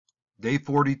Day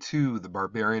 42, the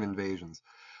barbarian invasions.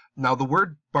 Now, the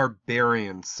word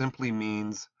barbarian simply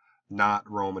means not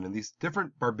Roman, and these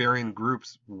different barbarian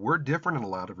groups were different in a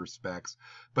lot of respects,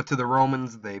 but to the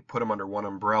Romans, they put them under one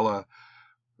umbrella,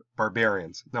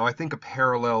 barbarians. Now, I think a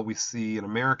parallel we see in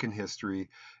American history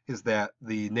is that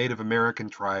the Native American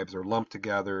tribes are lumped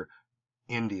together,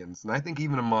 Indians. And I think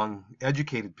even among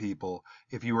educated people,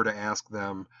 if you were to ask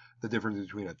them the difference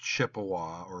between a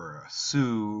Chippewa or a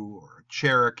Sioux or a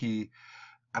Cherokee,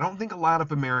 I don't think a lot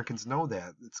of Americans know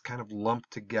that. It's kind of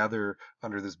lumped together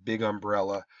under this big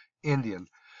umbrella, Indian.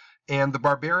 And the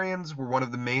barbarians were one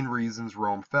of the main reasons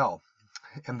Rome fell.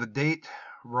 And the date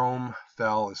Rome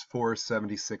fell is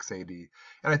 476 AD. And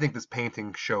I think this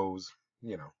painting shows,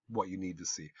 what you need to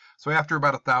see. So after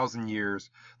about 1,000 years,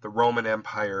 the Roman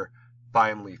Empire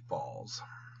finally falls.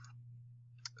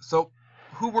 So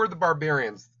who were the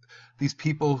barbarians? These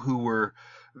people who were,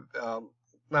 I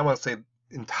want to say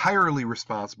entirely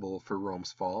responsible for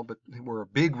Rome's fall, but were a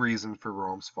big reason for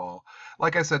Rome's fall.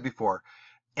 Like I said before,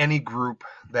 any group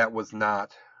that was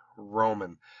not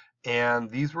Roman. And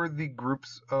these were the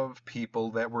groups of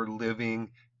people that were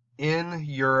living in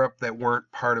Europe that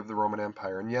weren't part of the Roman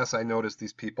Empire. And yes, I noticed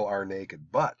these people are naked,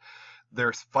 but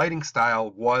their fighting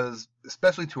style was,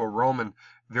 especially to a Roman,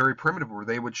 very primitive, where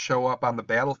they would show up on the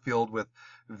battlefield with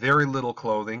very little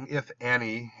clothing, if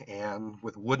any, and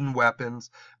with wooden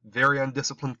weapons, very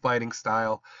undisciplined fighting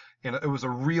style. And it was a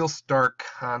real stark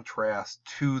contrast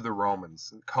to the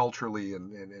Romans, culturally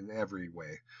and in every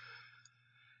way.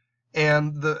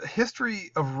 And the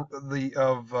history of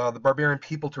the barbarian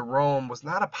people to Rome was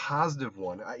not a positive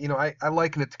one. I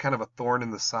liken it to kind of a thorn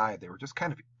in the side. They were just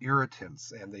kind of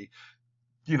irritants, and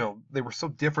they were so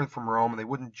different from Rome, and they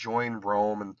wouldn't join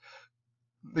Rome, and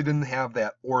they didn't have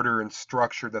that order and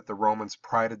structure that the Romans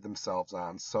prided themselves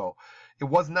on. So it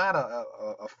was not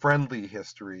a friendly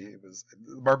history.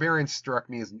 The barbarians struck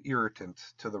me as an irritant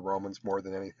to the Romans more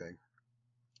than anything.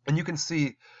 And you can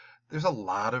see there's a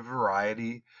lot of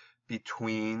variety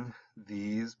between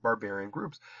these barbarian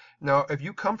groups. Now, if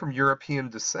you come from European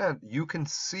descent, you can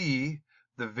see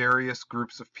the various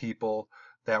groups of people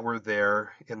that were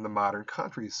there in the modern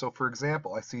countries. So, for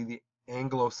example, I see the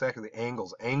Anglo-Saxon, the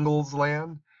Angles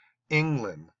land,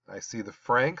 England. I see the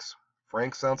Franks.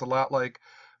 Frank sounds a lot like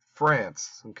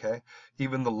France, okay?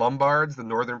 Even the Lombards, the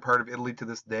northern part of Italy to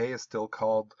this day is still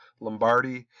called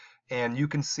Lombardy. And you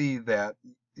can see that,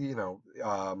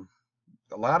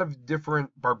 a lot of different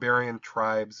barbarian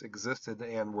tribes existed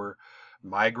and were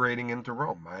migrating into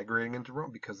Rome,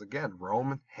 because again,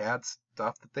 Rome had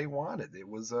stuff that they wanted. It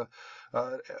was a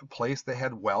place that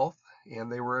had wealth,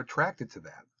 and they were attracted to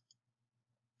that.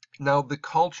 Now, the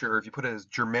culture, if you put it as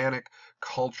Germanic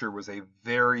culture, was a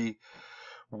very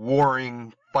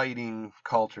warring, fighting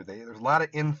culture. There's a lot of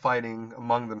infighting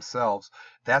among themselves.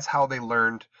 That's how they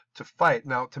learned to fight.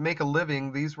 Now, to make a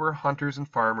living, these were hunters and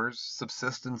farmers,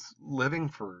 subsistence living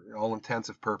for all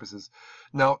intensive purposes.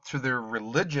 Now, to their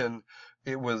religion,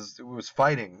 it was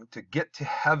fighting. To get to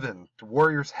heaven, to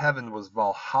warriors' heaven was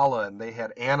Valhalla, and they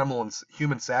had animal and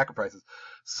human sacrifices.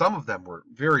 Some of them were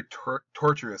very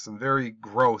torturous and very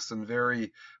gross and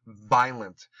very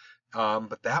violent.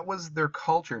 But that was their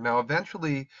culture. Now,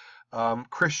 eventually,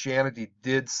 Christianity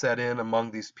did set in among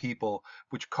these people,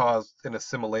 which caused an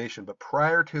assimilation. But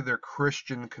prior to their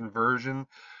Christian conversion,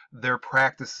 their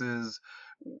practices,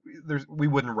 we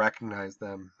wouldn't recognize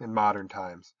them in modern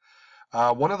times.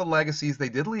 One of the legacies they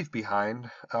did leave behind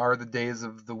are the days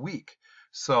of the week.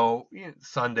 So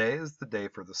Sunday is the day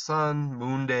for the sun.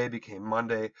 Moon Day became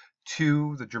Monday.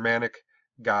 The Germanic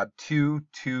god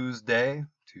Tuesday.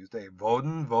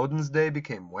 Woden's Day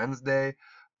became Wednesday.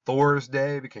 Thor's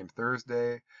Day became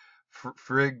Thursday.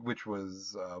 Frigg, which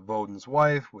was Woden's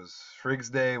wife, was Frigg's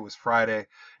Day, was Friday.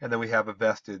 And then we have a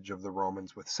vestige of the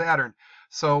Romans with Saturn.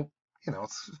 So,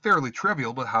 it's fairly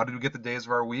trivial, but how did we get the days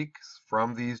of our week?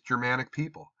 From these Germanic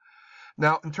people.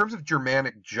 Now, in terms of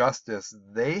Germanic justice,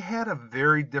 they had a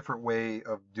very different way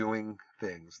of doing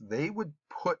things. They would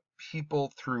put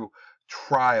people through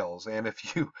trials, and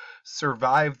if you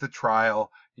survived the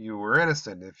trial, you were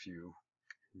innocent. If you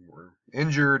were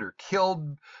injured or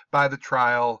killed by the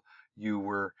trial, you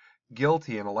were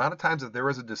guilty. And a lot of times, if there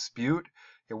was a dispute,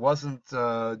 it wasn't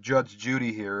Judge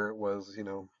Judy here. It was,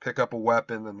 pick up a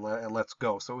weapon and let's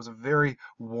go. So it was a very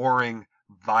warring,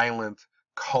 violent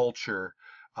culture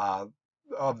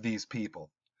of these people.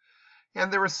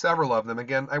 And there were several of them.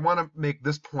 Again, I want to make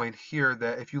this point here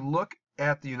that if you look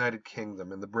at the United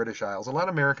Kingdom and the British Isles, a lot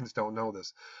of Americans don't know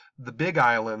this. The big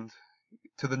island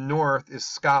to the north is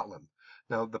Scotland.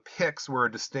 Now, the Picts were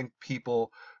a distinct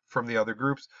people from the other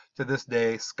groups. To this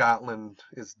day, Scotland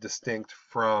is distinct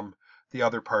from the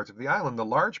other parts of the island. The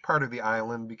large part of the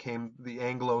island became the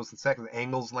Anglos and Saxons.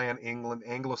 Angles land, England,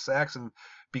 Anglo-Saxon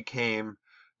became,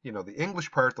 the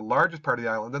English part, the largest part of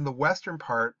the island. Then the western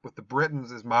part with the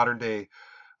Britons is modern day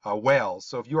Wales.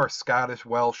 So if you are Scottish,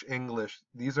 Welsh, English,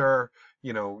 these are,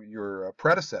 your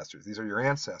predecessors. These are your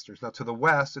ancestors. Now to the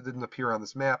west, it didn't appear on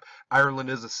this map.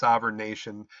 Ireland is a sovereign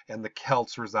nation, and the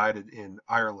Celts resided in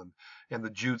Ireland, and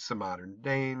the Jutes, the modern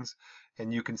Danes.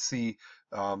 And you can see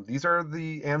these are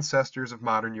the ancestors of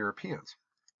modern Europeans.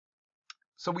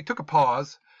 So we took a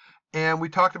pause, and we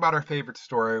talked about our favorite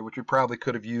story, which we probably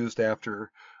could have used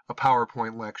after a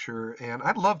PowerPoint lecture. And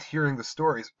I loved hearing the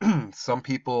stories. Some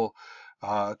people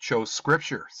chose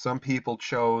scripture. Some people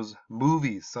chose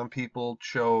movies. Some people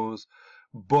chose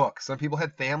books. Some people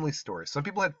had family stories. Some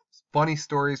people had funny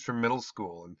stories from middle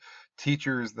school and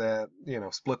teachers that,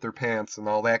 split their pants and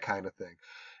all that kind of thing.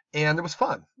 And it was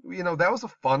fun. That was a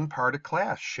fun part of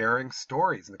class, sharing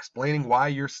stories and explaining why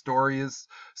your story is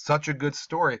such a good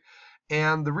story.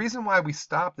 And the reason why we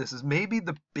stopped this is maybe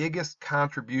the biggest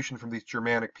contribution from these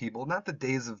Germanic people, not the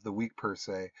days of the week per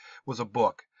se, was a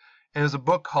book. And there's a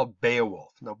book called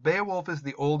Beowulf. Now, Beowulf is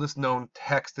the oldest known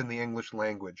text in the English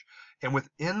language. And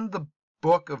within the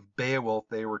book of Beowulf,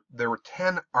 there were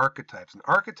 10 archetypes. And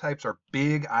archetypes are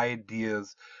big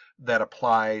ideas that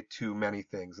apply to many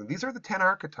things. And these are the 10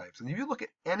 archetypes. And if you look at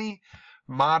any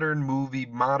modern movie,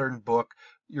 modern book,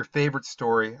 your favorite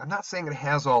story, I'm not saying it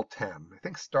has all 10. I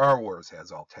think Star Wars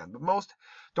has all 10, but most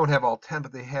don't have all 10,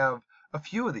 but they have a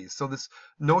few of these. So this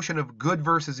notion of good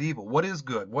versus evil. What is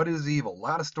good? What is evil? A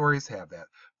lot of stories have that.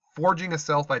 Forging a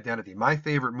self-identity. My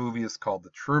favorite movie is called The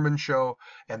Truman Show,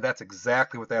 and that's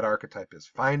exactly what that archetype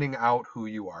is. Finding out who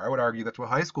you are. I would argue that's what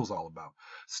high school's all about.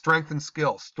 Strength and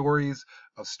skill. Stories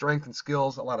of strength and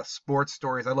skills. A lot of sports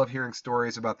stories. I love hearing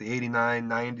stories about the 89,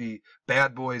 90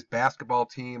 Bad Boys basketball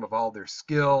team, of all their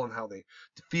skill and how they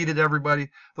defeated everybody.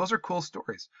 Those are cool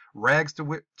stories. Rags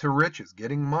to riches.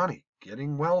 Getting money.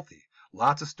 Getting wealthy.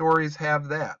 Lots of stories have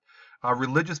that.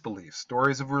 Religious beliefs.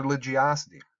 Stories of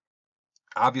religiosity.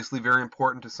 Obviously very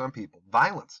important to some people.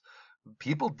 Violence.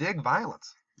 People dig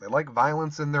violence. They like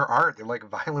violence in their art. They like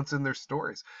violence in their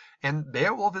stories. And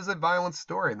Beowulf is a violent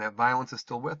story, and that violence is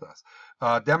still with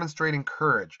us. Demonstrating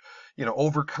courage,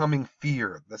 overcoming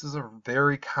fear. This is a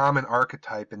very common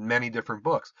archetype in many different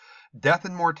books. Death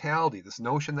and mortality, this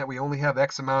notion that we only have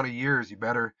X amount of years, you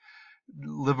better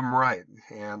live them right.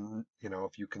 And,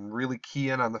 if you can really key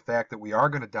in on the fact that we are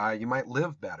going to die, you might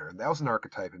live better. And that was an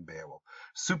archetype in Beowulf.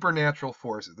 Supernatural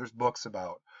forces. There's books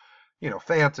about,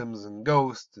 phantoms and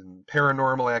ghosts and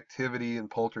paranormal activity and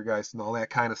poltergeist and all that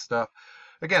kind of stuff.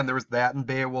 Again, there was that in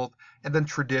Beowulf. And then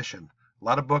tradition. A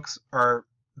lot of books are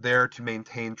there to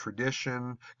maintain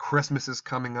tradition. Christmas is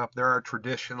coming up. There are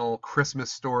traditional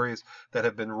Christmas stories that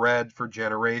have been read for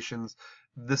generations.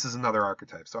 This is another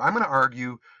archetype. So I'm going to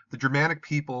argue the Germanic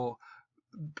people's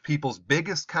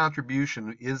biggest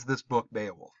contribution is this book,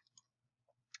 Beowulf.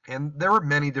 And there were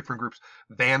many different groups.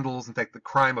 Vandals, in fact, the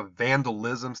crime of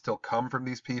vandalism still come from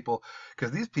these people,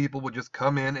 because these people would just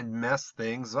come in and mess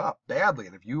things up badly.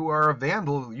 And if you are a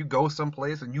vandal, you go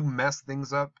someplace and you mess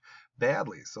things up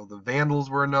badly. So the Vandals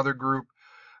were another group.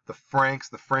 The Franks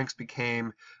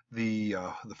became the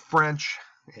French.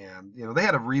 And, they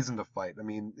had a reason to fight. I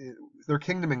mean, their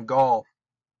kingdom in Gaul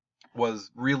was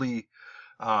really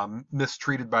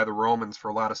mistreated by the Romans for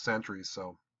a lot of centuries.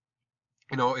 So,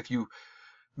 if you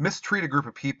mistreat a group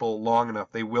of people long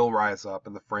enough, they will rise up,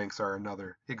 and the Franks are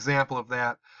another example of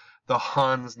that. The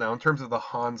Huns. Now, in terms of the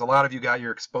Huns, a lot of you got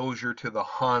your exposure to the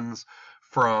Huns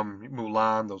from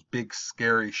Mulan, those big,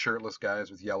 scary, shirtless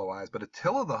guys with yellow eyes. But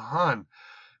Attila the Hun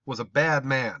was a bad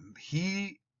man.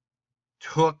 He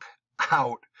took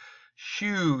out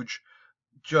huge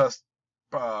just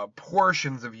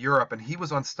portions of Europe, and he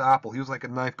was unstoppable. He was like a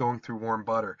knife going through warm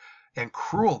butter. And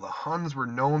cruel. The Huns were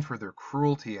known for their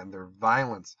cruelty and their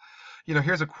violence.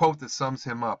 Here's a quote that sums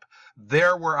him up.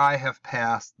 There where I have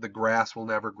passed, the grass will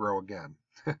never grow again.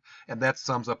 And that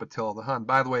sums up Attila the Hun.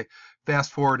 By the way,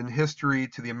 fast forward in history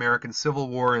to the American Civil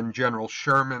War and General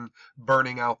Sherman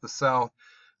burning out the South.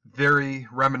 Very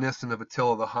reminiscent of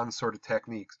Attila the Hun sort of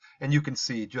techniques. And you can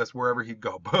see just wherever he'd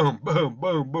go, boom, boom,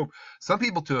 boom, boom. Some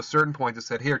people to a certain point just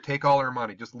said, here, take all our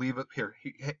money. Just leave it here.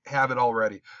 Have it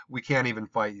already. We can't even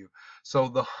fight you. So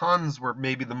the Huns were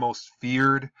maybe the most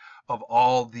feared of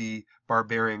all the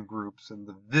barbarian groups. And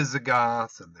the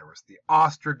Visigoths, and there was the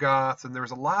Ostrogoths, and there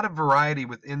was a lot of variety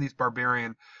within these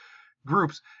barbarian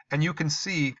groups. And you can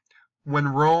see when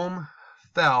Rome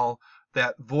fell,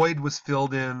 that void was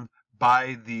filled in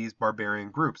by these barbarian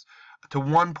groups to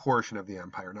one portion of the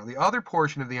empire. Now, the other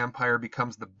portion of the empire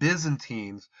becomes the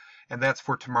Byzantines, and that's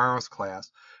for tomorrow's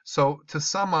class. So to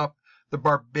sum up, the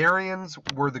barbarians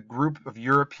were the group of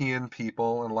European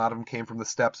people, and a lot of them came from the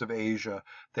steppes of Asia,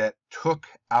 that took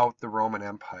out the Roman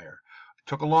Empire. It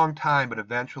took a long time, but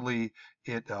eventually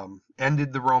it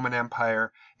ended the Roman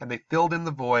Empire, and they filled in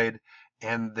the void,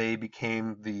 and they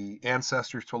became the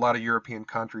ancestors to a lot of European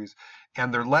countries.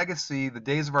 And their legacy, the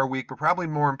days of our week, but probably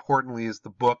more importantly, is the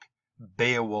book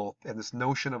Beowulf and this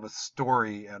notion of a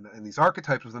story and these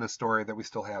archetypes within a story that we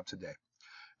still have today.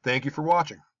 Thank you for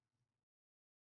watching.